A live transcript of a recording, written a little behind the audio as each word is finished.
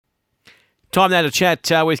Time now to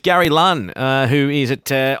chat with Gary Lunn, who is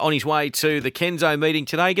on his way to the Kenzo meeting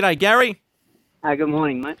today. G'day, Gary. Good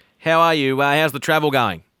morning, mate. How are you? How's the travel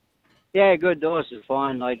going? Yeah, good. The horse is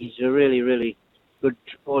fine. Like, he's a really, really good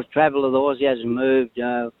horse traveller. The horse, he hasn't moved.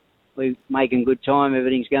 We're making good time.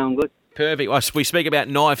 Everything's going good. Perfect. Well, we speak about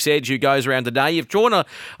Knife's Edge, who goes around today. You've drawn a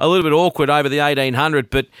little bit awkward over the 1800,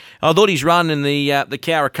 but I thought his run in the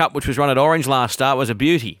Cowra Cup, which was run at Orange last start, was a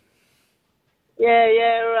beauty. Yeah.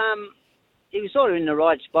 He was sort of in the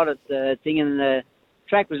right spot at the thing, and the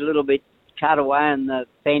track was a little bit cut away on the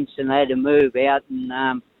fence, and they had to move out, and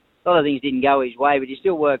a lot of things didn't go his way, but he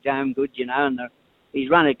still worked home good, and he's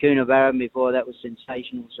run at Coonabarabran before. That was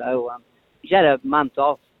sensational. So he's had a month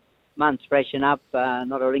off, freshen up. I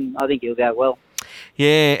think he'll go well.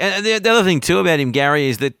 Yeah, and the other thing too about him, Gary,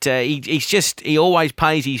 is that he always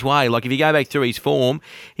pays his way. Like if you go back through his form,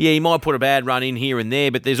 he might put a bad run in here and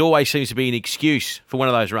there, but there's always seems to be an excuse for one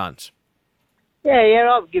of those runs. Yeah,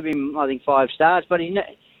 I'll give him, I think, 5 stars. But he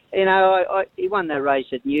won that race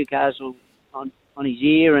at Newcastle on his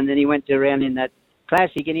ear, and then he went around in that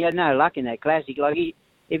Classic, and he had no luck in that Classic. Like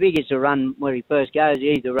if he gets a run where he first goes, he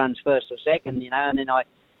either runs first or second, And then I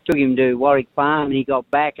took him to Warwick Farm, and he got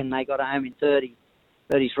back, and they got home in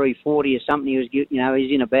 33.40 or something. He was,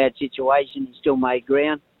 he's in a bad situation. He still made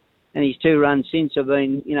ground, and his 2 runs since have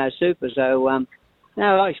been, super. So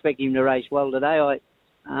I expect him to race well today.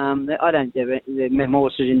 I don't think the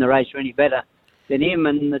horses in the race are any better than him,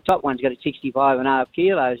 and the top one's got 65.5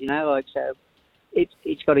 kilos, so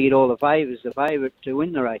it's got to get all the favours, the favourite to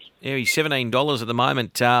win the race. Yeah, he's $17 at the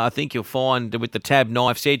moment. I think you'll find with the tab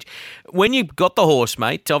Knife's Edge. When you got the horse,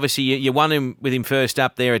 mate, obviously you won him with him first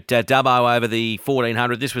up there at Dubbo over the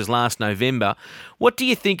 1400. This was last November. What do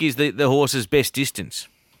you think is the horse's best distance?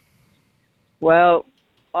 Well,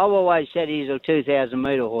 I've always said he's a 2,000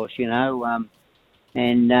 metre horse, so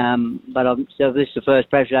this is the first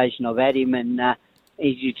preparation I've had him, and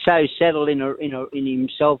he's so settled in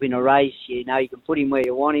himself in a race. You can put him where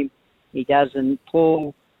you want him. He doesn't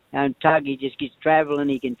pull and tug. He just gets travelling.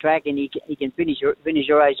 He can track, and he can finish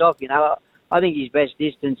a race off. I think his best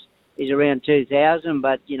distance is around 2,000,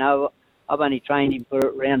 but I've only trained him for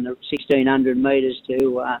around the 1,600 metres to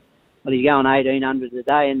he's going 1,800 a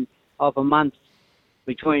day, and off a month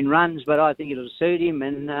between runs. But I think it'll suit him,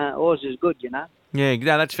 and horse is good, Yeah,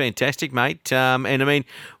 no, that's fantastic, mate. And I mean,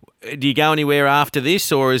 do you go anywhere after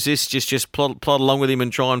this, or is this just plod along with him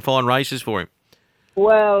and try and find races for him?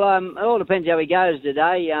 Well, it all depends how he goes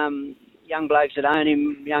today. Young blokes that own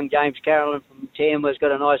him, young James Carolyn from Tamworth's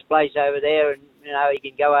got a nice place over there, and he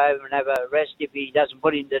can go over and have a rest if he doesn't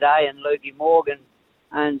put in today. And Lukey Morgan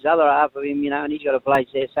owns the other half of him, and he's got a place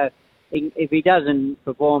there. So if he doesn't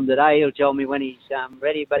perform today, he'll tell me when he's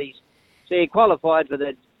ready. But he qualified for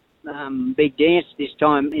the big dance this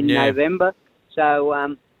time in November.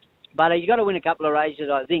 So, but he's got to win a couple of races,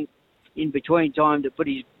 I think, in between time to put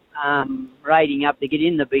his rating up to get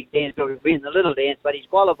in the big dance or be in the little dance. But he's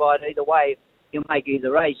qualified either way. He'll make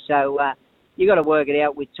either race. So you got to work it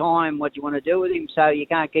out with time what you want to do with him. So you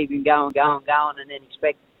can't keep him going, and then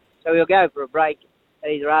expect. So he'll go for a break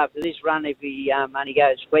either after this run if he only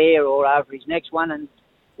goes fair, or after his next one, and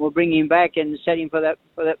we'll bring him back and set him for that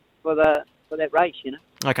race.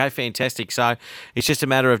 Okay, fantastic. So it's just a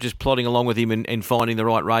matter of just plodding along with him and finding the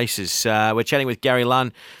right races. We're chatting with Gary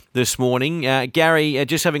Lunn this morning. Gary,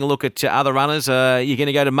 just having a look at other runners. You're going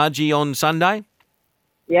to go to Mudgee on Sunday?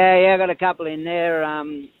 Yeah, I got a couple in there.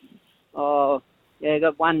 I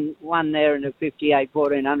got one there in the 58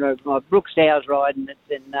 1400. My Brookstow's riding it,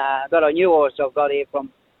 and I got a new horse I've got here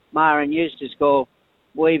from Mara and Eustace called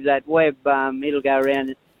Weave That Web. It'll go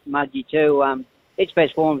around Mudgee too. Its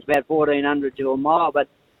best form's about 1,400 to a mile, but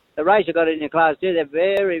the race I got in the Class 2, they're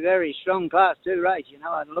very, very strong Class 2 race,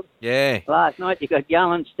 I looked last night. You got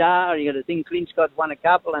Gallant Star, you got a thing Clint Scott's won a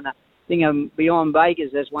couple, and a thing Beyond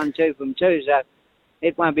Bakers that's won 2 from 2, so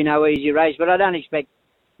it won't be no easy race, but I don't expect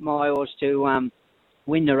my horse to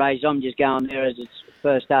win the race. I'm just going there as its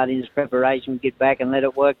first start in its preparation, get back and let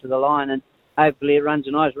it work to the line, and hopefully it runs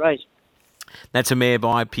a nice race. That's a mare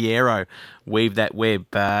by Piero, Weave That Web.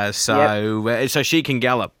 So she can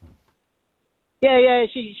gallop. Yeah,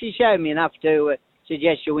 she showed me enough to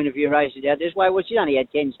suggest she'll win a few races out this way. Well, she's only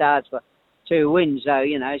had 10 starts for 2 wins, so,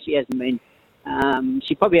 she hasn't been...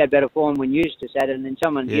 she probably had better form when Eustace had it, and then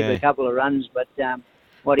someone gave her a couple of runs, but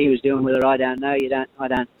what he was doing with her, I don't know. I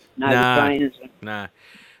don't know the trainers. No.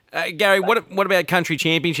 Gary, what about country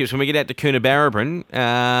championships when we get out to Coonabarabran?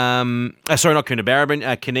 Sorry, not Coonabarabran,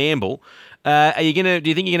 Coonamble. Do you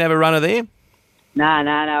think you're gonna have a runner there? No,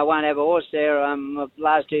 I won't have a horse there. The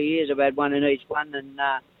last 2 years I've had one in each one, and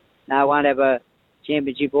I won't have a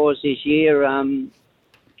championship horse this year.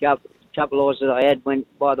 Couple of horses I had went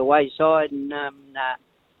by the wayside, and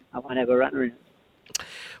I won't have a runner in it.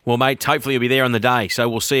 Well, mate, hopefully you'll be there on the day. So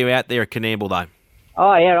we'll see you out there at Canamble, though.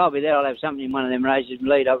 Oh, yeah, I'll be there. I'll have something in one of them races,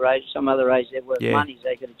 lead-up races, some other race that worth money, so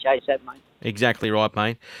they've got to chase that, mate. Exactly right,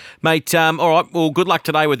 mate. Mate, all right, well, good luck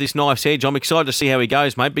today with this Knife's Edge. I'm excited to see how he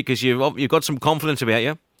goes, mate, because you've got some confidence about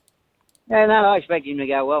you. Yeah, no, I expect him to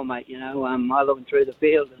go well, mate. You know, I look him through the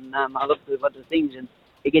field, and I look at the things, and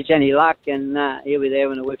if he gets any luck, and he'll be there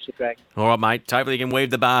when the whips are cracked. All right, mate, hopefully you can weave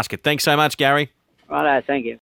the basket. Thanks so much, Gary. Righto, thank you.